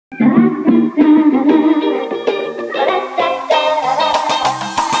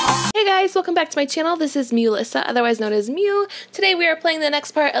back to my channel. This is Melissa, otherwise known as Mew. Today we are playing the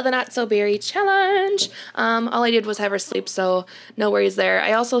next part of the Not So Berry challenge. All I did was have her sleep, so no worries there.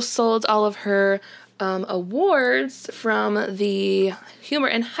 I also sold all of her awards from the Humor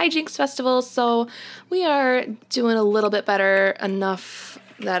and Hijinks Festival, so we are doing a little bit better, enough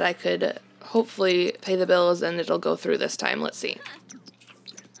that I could hopefully pay the bills and it'll go through this time. Let's see.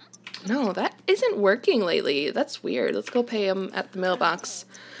 No, that isn't working lately. That's weird. Let's go pay him at the mailbox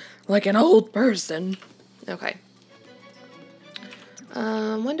like an old person. Okay.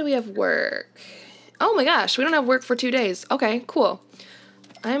 When do we have work? Oh my gosh, we don't have work for 2 days. Okay, cool.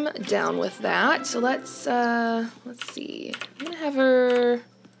 I'm down with that. So let's see. I'm gonna have her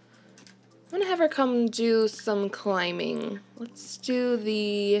come do some climbing. Let's do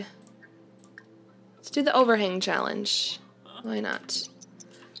the overhang challenge. Why not?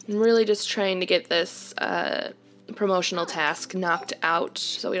 I'm really just trying to get this promotional task knocked out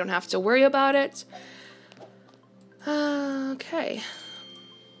so we don't have to worry about it. Okay.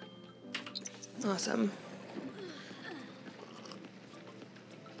 Awesome.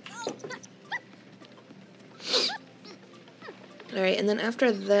 Alright, and then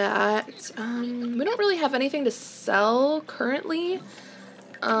after that, we don't really have anything to sell currently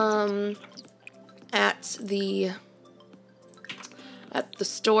at the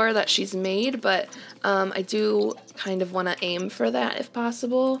store that she's made, but I do kind of want to aim for that if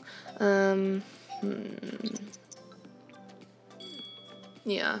possible.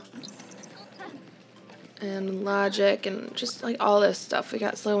 Yeah. And logic and just like all this stuff. We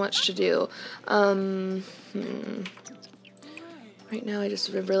got so much to do. Right now I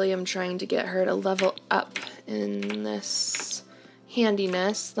just really am trying to get her to level up in this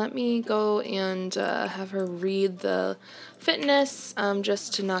handiness. Let me go and have her read the fitness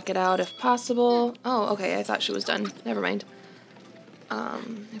just to knock it out if possible. Oh, okay, I thought she was done. Never mind.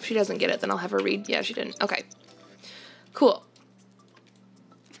 If she doesn't get it, then I'll have her read. Yeah, she didn't. Okay. Cool.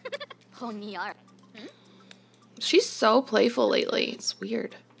 She's so playful lately. It's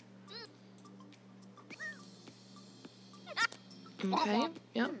weird. Okay,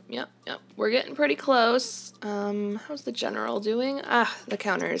 yep. We're getting pretty close. How's the general doing? Ah, the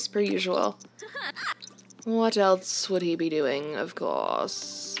counters, per usual. What else would he be doing, of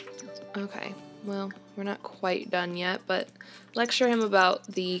course? Okay, well, we're not quite done yet, but lecture him about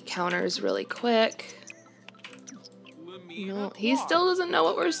the counters really quick. No, he still doesn't know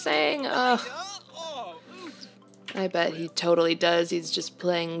what we're saying. Ugh. I bet he totally does. He's just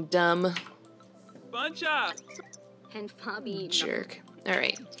playing dumb. Jerk.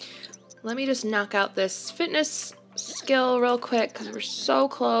 Alright. Let me just knock out this fitness skill real quick because we're so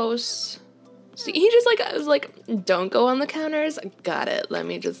close. See, he just I was like, don't go on the counters. Got it. Let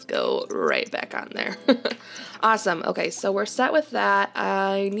me just go right back on there. Awesome. Okay, so we're set with that.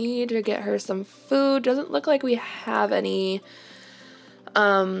 I need to get her some food. Doesn't look like we have any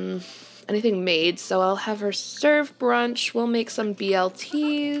anything made, so I'll have her serve brunch. We'll make some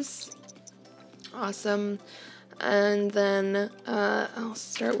BLTs. Awesome. And then I'll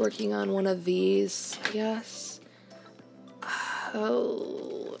start working on one of these, I guess.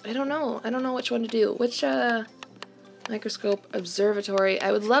 Oh, I don't know. I don't know which one to do. Which microscope observatory?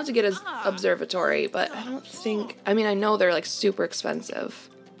 I would love to get an observatory, but I don't think... I mean, I know they're like super expensive.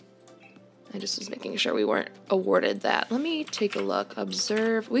 I just was making sure we weren't awarded that. Let me take a look.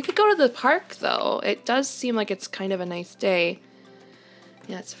 Observe. We could go to the park, though. It does seem like it's kind of a nice day.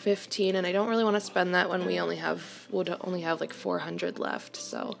 Yeah, it's 15, and I don't really want to spend that when we only have like 400 left.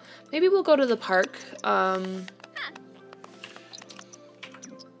 So maybe we'll go to the park.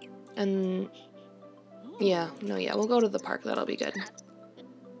 And yeah, we'll go to the park. That'll be good.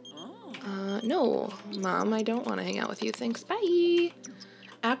 No, Mom, I don't want to hang out with you. Thanks. Bye.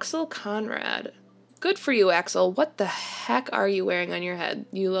 Axel Conrad. Good for you, Axel. What the heck are you wearing on your head?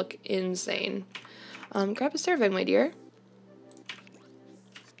 You look insane. Grab a serving, my dear.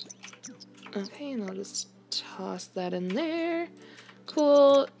 Okay, and I'll just toss that in there.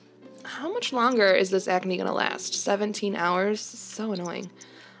 Cool. How much longer is this acne gonna last? 17 hours? So annoying.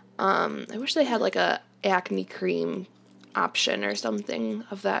 I wish they had like a acne cream option or something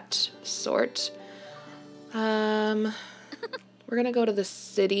of that sort. We're gonna go to the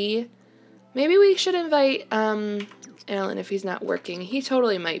city. Maybe we should invite Alan if he's not working. He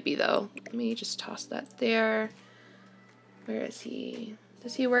totally might be though. Let me just toss that there. Where is he?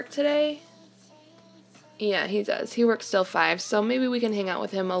 Does he work today? Yeah, he does. He works till 5, so maybe we can hang out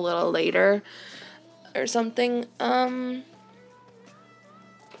with him a little later or something. Yeah,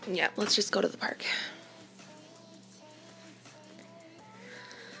 let's just go to the park.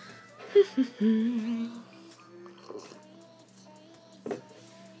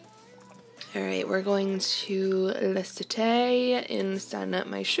 Alright, we're going to Le Cité in San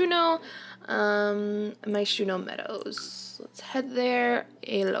Myshuno, Myshuno Meadows. Let's head there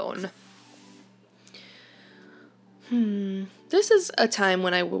alone. This is a time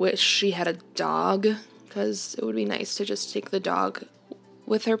when I wish she had a dog, because it would be nice to just take the dog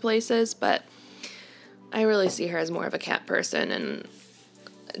with her places, but I really see her as more of a cat person, and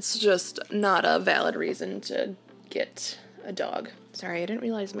it's just not a valid reason to get a dog. Sorry, I didn't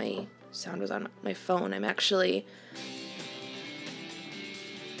realize my sound was on my phone. I'm actually...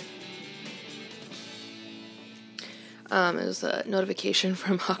 it was a notification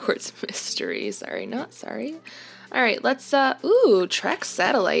from Hogwarts Mystery. Sorry, not sorry. Alright, let's, ooh, track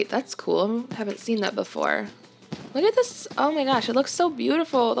satellite. That's cool. Haven't seen that before. Look at this. Oh my gosh, it looks so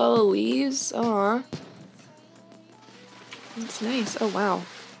beautiful with all the leaves. Aw. That's nice. Oh, wow.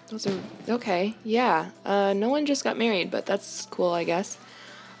 Those are, okay, yeah. No one just got married, but that's cool, I guess.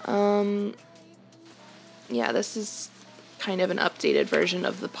 Yeah, this is kind of an updated version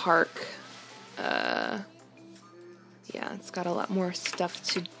of the park. Yeah, it's got a lot more stuff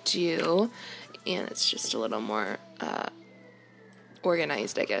to do, and it's just a little more,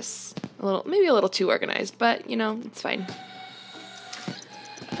 organized, I guess. Maybe a little too organized, but, you know, it's fine.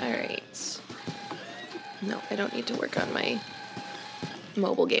 Alright. No, I don't need to work on my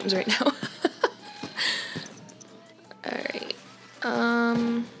mobile games right now. Alright.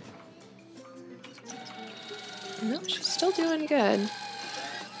 No, she's still doing good.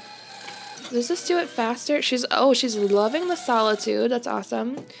 Does this do it faster? She's loving the solitude. That's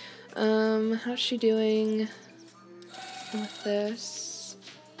awesome. How's she doing with this?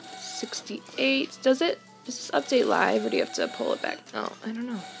 68. Does this update live, or do you have to pull it back? Oh, I don't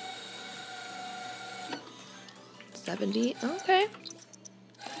know. 70. Okay.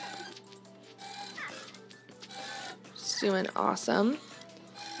 She's doing awesome.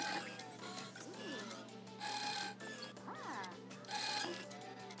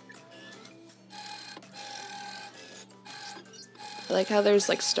 I like how there's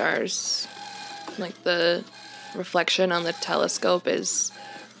like stars. Like the reflection on the telescope is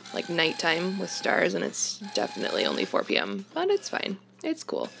like nighttime with stars, and it's definitely only 4 p.m. But it's fine. It's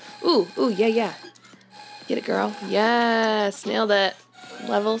cool. Ooh, yeah. Get it, girl. Yes, nailed it.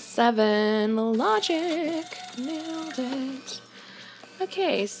 Level 7 logic. Nailed it.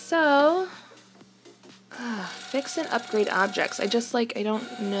 Okay, so fix and upgrade objects. I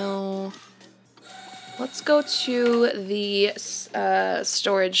don't know. Let's go to the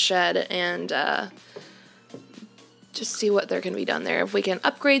storage shed and just see what there can be done there. If we can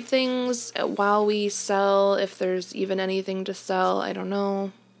upgrade things while we sell, if there's even anything to sell, I don't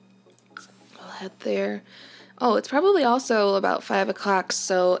know. I'll head there. Oh, it's probably also about 5 o'clock,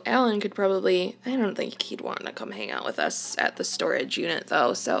 so Alan could probably... I don't think he'd want to come hang out with us at the storage unit,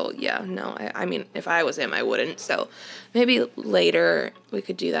 though, so yeah, no. I mean, if I was him, I wouldn't, so maybe later we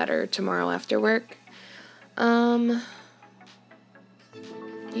could do that, or tomorrow after work.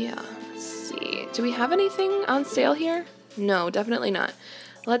 Yeah, let's see. Do we have anything on sale here? No, definitely not.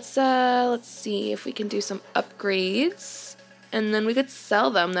 Let's see if we can do some upgrades, and then we could sell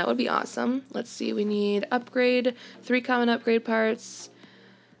them. That would be awesome. Let's see, we need 3 common upgrade parts.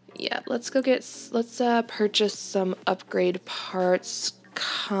 Yeah, let's purchase some upgrade parts.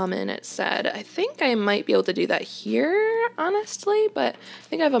 Common, it said. I think I might be able to do that here, honestly, but I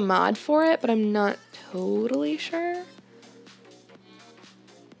think I have a mod for it, but I'm not totally sure.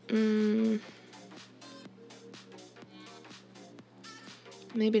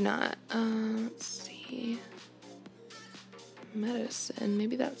 Maybe not. Let's see. Medicine.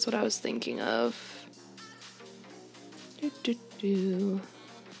 Maybe that's what I was thinking of.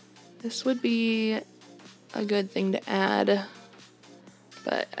 This would be a good thing to add,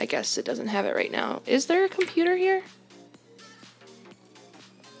 but I guess it doesn't have it right now. Is there a computer here?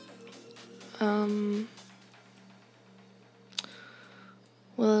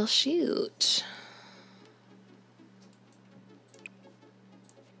 Well, shoot.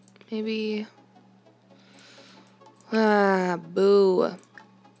 Maybe... boo.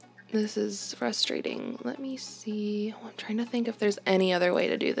 This is frustrating. Let me see. I'm trying to think if there's any other way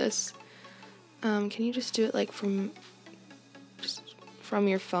to do this. Can you just do it like from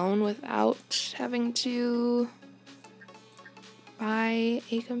your phone without having to buy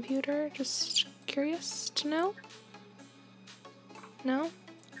a computer? Just curious to know. No?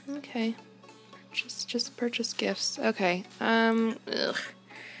 Okay. Just purchase gifts. Okay. Ugh.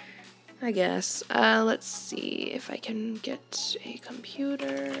 I guess. Let's see if I can get a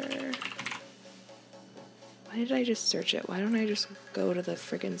computer. Why did I just search it? Why don't I just go to the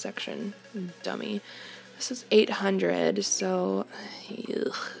friggin' section? Dummy. This is 800, so...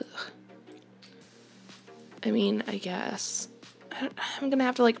 Ugh. I mean, I guess. I'm gonna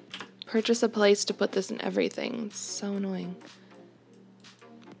have to, like, purchase a place to put this in everything. It's so annoying.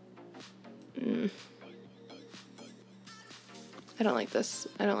 I don't like this.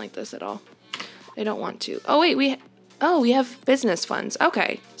 I don't like this at all. I don't want to. Oh, wait, we have business funds.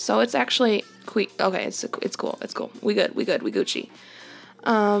 Okay, so it's actually okay, it's cool. It's cool. We good. We Gucci.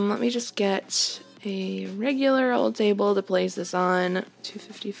 Let me just get a regular old table to place this on.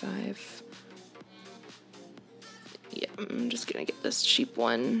 $255. Yeah, I'm just gonna get this cheap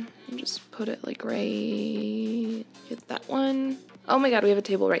one and just put it like right. Get that one. Oh my god, we have a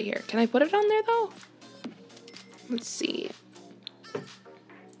table right here. Can I put it on there though? Let's see.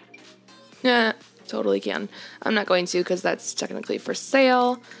 Yeah, totally can. I'm not going to because that's technically for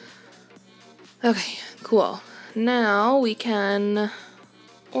sale. Okay, cool. Now we can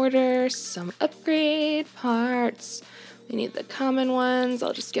order some upgrade parts. We need the common ones.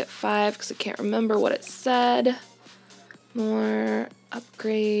 I'll just get 5 because I can't remember what it said. More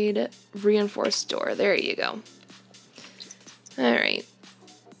upgrade reinforced door. There you go. Alright.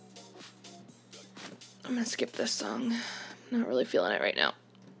 I'm gonna skip this song. Not really feeling it right now.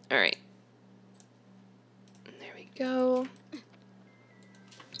 Alright. There we go.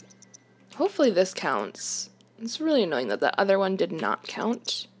 Hopefully this counts. It's really annoying that the other one did not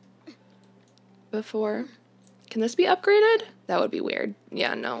count before. Can this be upgraded? That would be weird.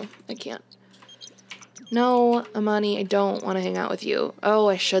 Yeah, no, I can't. No, Amani, I don't want to hang out with you. Oh,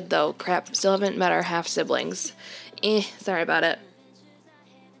 I should though. Crap, still haven't met our half-siblings. Sorry about it.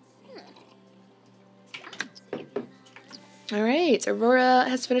 Alright, Aurora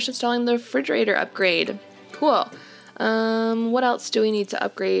has finished installing the refrigerator upgrade. Cool. What else do we need to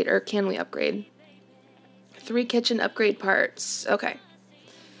upgrade, or can we upgrade? 3 kitchen upgrade parts. Okay.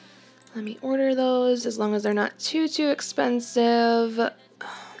 Let me order those, as long as they're not too expensive.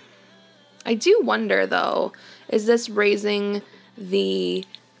 I do wonder, though, is this raising the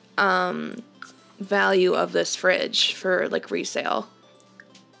value of this fridge for, like, resale?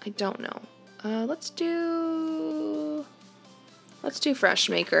 I don't know. Let's do Fresh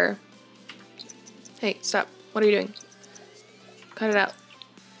Maker. Hey, stop. What are you doing? Cut it out.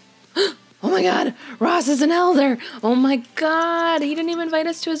 Oh my god, Ross is an elder. Oh my god, he didn't even invite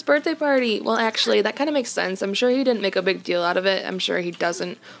us to his birthday party. Well, actually, that kind of makes sense. I'm sure he didn't make a big deal out of it. I'm sure he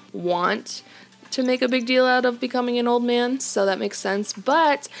doesn't want to make a big deal out of becoming an old man, so that makes sense.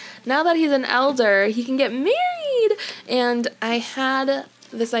 But now that he's an elder, he can get married. And I had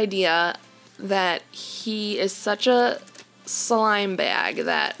this idea that he is such a slime bag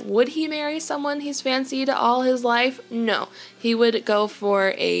that would he marry someone he's fancied all his life? No. He would go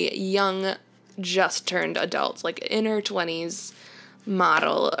for a young, just turned adult, like in her 20s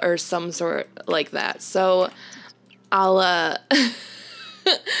model or some sort like that. So a la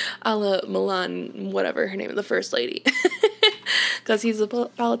Milan, whatever her name is, the first lady. Because he's a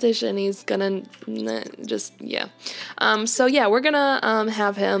politician, he's gonna just, yeah. So yeah, we're gonna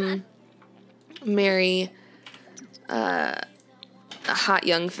have him marry a hot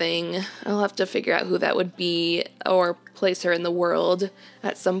young thing. I'll have to figure out who that would be or place her in the world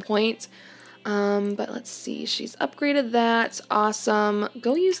at some point. But let's see. She's upgraded that. Awesome.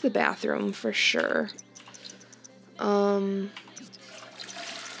 Go use the bathroom for sure. And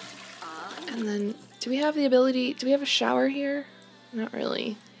then, do we have a shower here? Not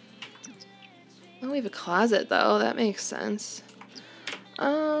really. Oh, we have a closet though. That makes sense.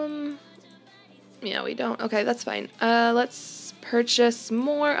 Yeah, we don't. Okay, that's fine. Let's purchase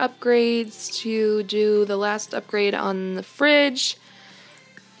more upgrades to do the last upgrade on the fridge.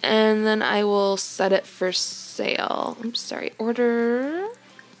 And then I will set it for sale. I'm sorry. Order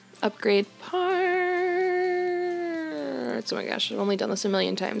upgrade parts. Oh my gosh, I've only done this a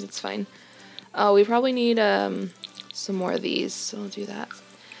million times. It's fine. Oh, we probably need some more of these, so we'll do that.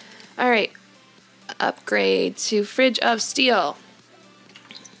 All right. Upgrade to fridge of steel.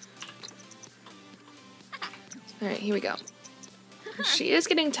 All right, here we go. She is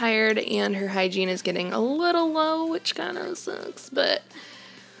getting tired, and her hygiene is getting a little low, which kind of sucks, but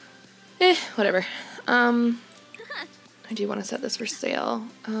whatever. I do want to set this for sale.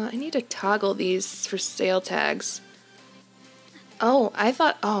 I need to toggle these for sale tags. Oh, I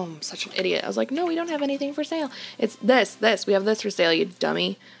thought, oh, I'm such an idiot. I was like, no, we don't have anything for sale. It's this. We have this for sale, you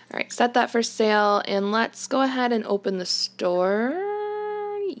dummy. All right, set that for sale, and let's go ahead and open the store.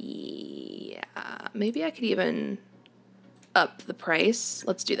 Yeah, maybe I could even up the price.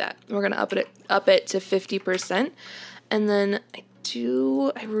 Let's do that. We're gonna up it to 50%, and then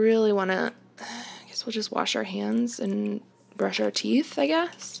I really want to. I guess we'll just wash our hands and brush our teeth. I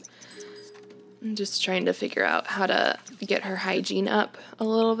guess. I'm just trying to figure out how to get her hygiene up a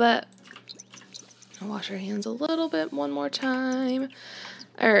little bit. I'll wash our hands a little bit one more time.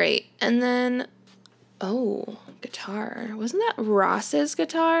 All right, and then, oh, guitar. Wasn't that Ross's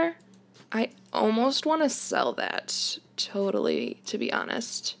guitar? I almost want to sell that, totally, to be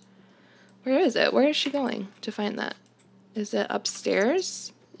honest. Where is it? Where is she going to find that? Is it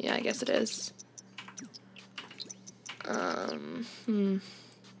upstairs? Yeah, I guess it is.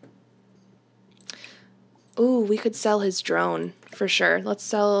 Ooh, we could sell his drone, for sure. Let's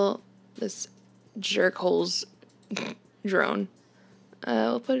sell this jerkhole's drone.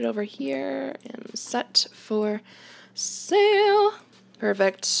 We'll put it over here and set for sale.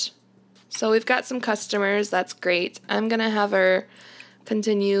 Perfect. So we've got some customers. That's great. I'm going to have her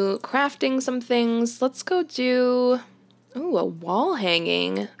continue crafting some things. Let's go do... Ooh, a wall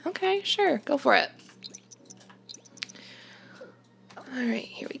hanging. Okay, sure. Go for it. All right,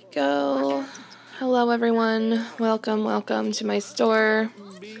 here we go. Hello, everyone. Welcome, welcome to my store.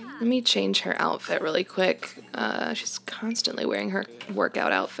 Let me change her outfit really quick. She's constantly wearing her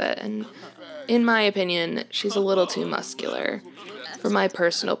workout outfit, and in my opinion, she's a little too muscular for my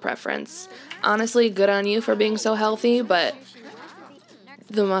personal preference. Honestly, good on you for being so healthy, but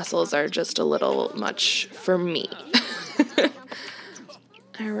the muscles are just a little much for me.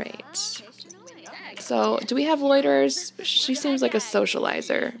 All right. So, do we have loiterers? She seems like a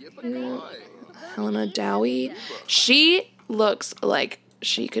socializer. Helena Dowie. She looks like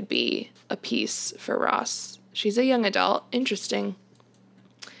she could be a piece for Ross. She's a young adult. Interesting.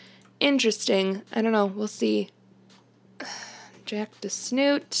 Interesting. I don't know. We'll see. Jack the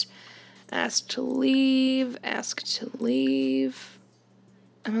Snoot. Ask to leave. Ask to leave.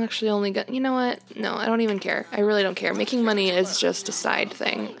 I'm actually only gonna... You know what? No, I don't even care. I really don't care. Making money is just a side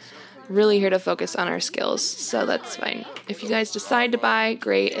thing. Really here to focus on our skills, so that's fine. If you guys decide to buy,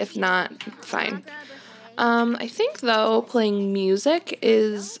 great. If not, fine. I think, though, playing music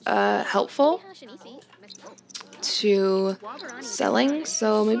is helpful to selling,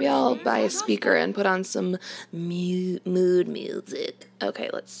 so maybe I'll buy a speaker and put on some mood music. Okay,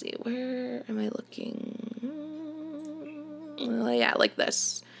 let's see. Where am I looking? Well, yeah, like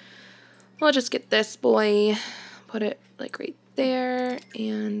this. We'll just get this boy, put it like right there,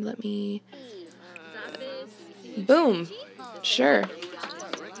 and let me... Boom. Sure.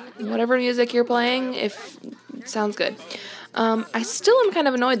 Whatever music you're playing, if sounds good. I still am kind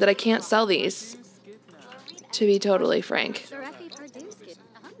of annoyed that I can't sell these, to be totally frank.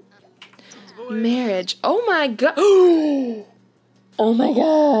 Marriage. Oh my god. Oh my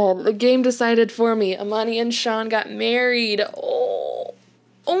god. The game decided for me. Amani and Sean got married.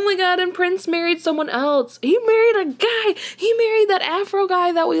 Oh my god, and Prince married someone else. He married a guy. He married that Afro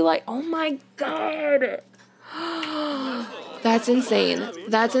guy that we like. Oh my god. That's insane.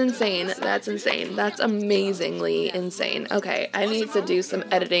 That's insane. That's insane. That's amazingly insane. Okay, I need to do some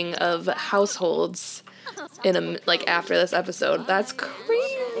editing of households in like after this episode. That's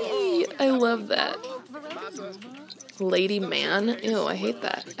crazy. I love that. Lady Man. Ew, I hate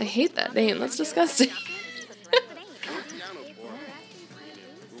that. I hate that name. That's disgusting.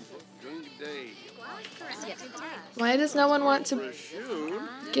 Why does no one want to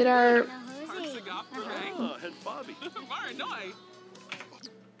get our...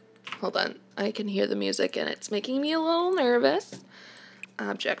 Hold on. I can hear the music and it's making me a little nervous.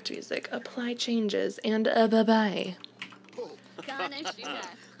 Object music. Apply changes and bye-bye.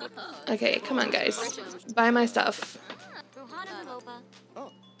 Okay, come on, guys. Buy my stuff.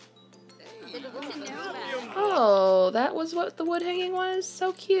 Oh, that was what the wood hanging was?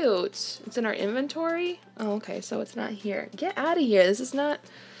 So cute. It's in our inventory? Oh, okay, so it's not here. Get out of here. This is not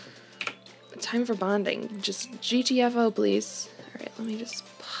time for bonding. Just GTFO, please. Alright, let me just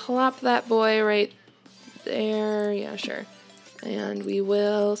plop that boy right there. Yeah, sure. And we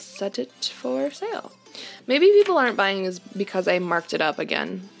will set it for sale. Maybe people aren't buying is because I marked it up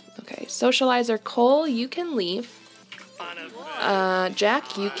again. Okay, Socializer Cole, you can leave.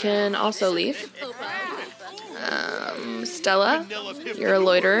 Jack, you can also leave. Stella, you're a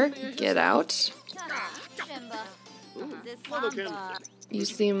loiterer. Get out. You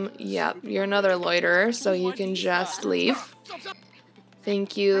seem, yeah, you're another loiterer, so you can just leave.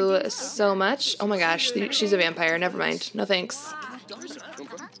 Thank you so much. Oh my gosh, she's a vampire. Never mind. No thanks.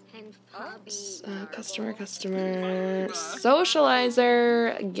 Customer.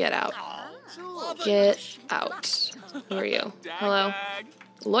 Socializer, get out. Get out. Who are you? Hello?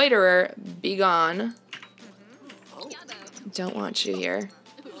 Loiterer, be gone. Don't want you here.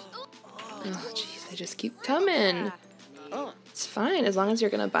 Oh, jeez, they just keep coming. It's fine, as long as you're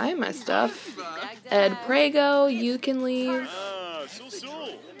gonna buy my stuff. Ed Prego, you can leave.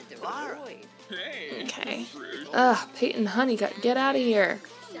 Okay. Ugh, Peyton Honeycutt, get out of here.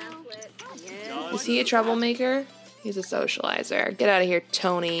 Is he a troublemaker? He's a socializer. Get out of here,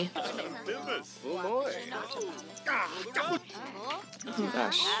 Tony. Oh my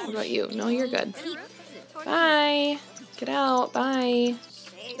gosh, what about you? No, you're good. Bye. Get out. Bye.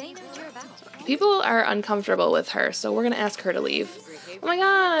 People are uncomfortable with her, so we're gonna ask her to leave. Oh my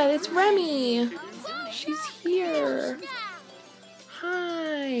god, it's Remy. She's here.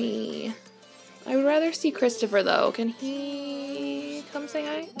 Hi. I would rather see Christopher, though. Can he come say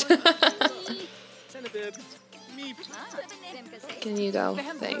hi? Can you go?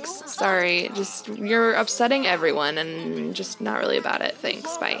 Thanks. Sorry, just you're upsetting everyone and just not really about it.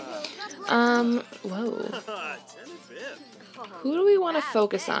 Thanks. Bye. Whoa. Who do we want to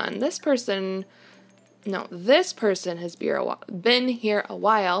focus on? This person... No, this person has been here a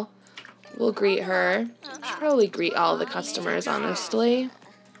while. We'll greet her. Should probably greet all the customers, honestly.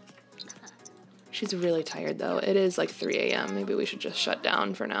 She's really tired, though. It is like 3 a.m. Maybe we should just shut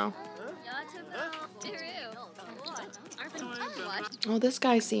down for now. Oh, this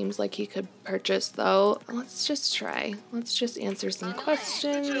guy seems like he could purchase, though. Let's just try. Let's just answer some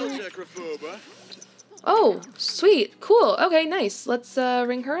questions. Oh, sweet. Cool. Okay, nice. Let's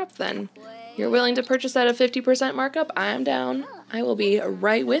ring her up, then. You're willing to purchase at a 50% markup? I'm down. I will be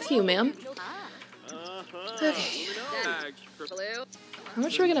right with you, ma'am. Okay. How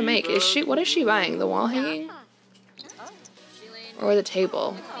much are we gonna make? What is she buying? The wall hanging? Or the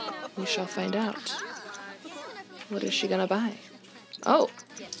table? We shall find out. What is she gonna buy? Oh.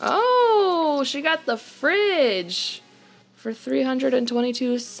 Oh, she got the fridge for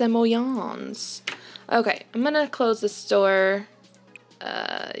 322 simoleons. Okay, I'm gonna close the store.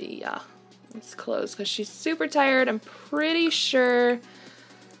 Yeah. Let's close because she's super tired. I'm pretty sure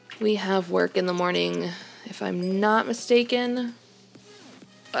we have work in the morning, if I'm not mistaken.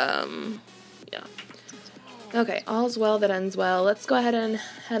 Yeah. Okay, all's well that ends well. Let's go ahead and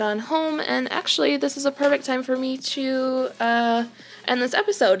head on home. And actually, this is a perfect time for me to end this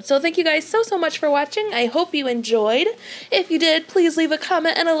episode. So thank you guys so much for watching. I hope you enjoyed. If you did, please leave a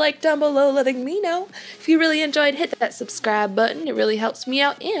comment and a like down below letting me know. If you really enjoyed, hit that subscribe button. It really helps me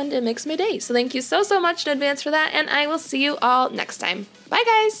out and it makes my day. So thank you so much in advance for that. And I will see you all next time. Bye,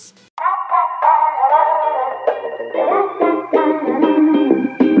 guys!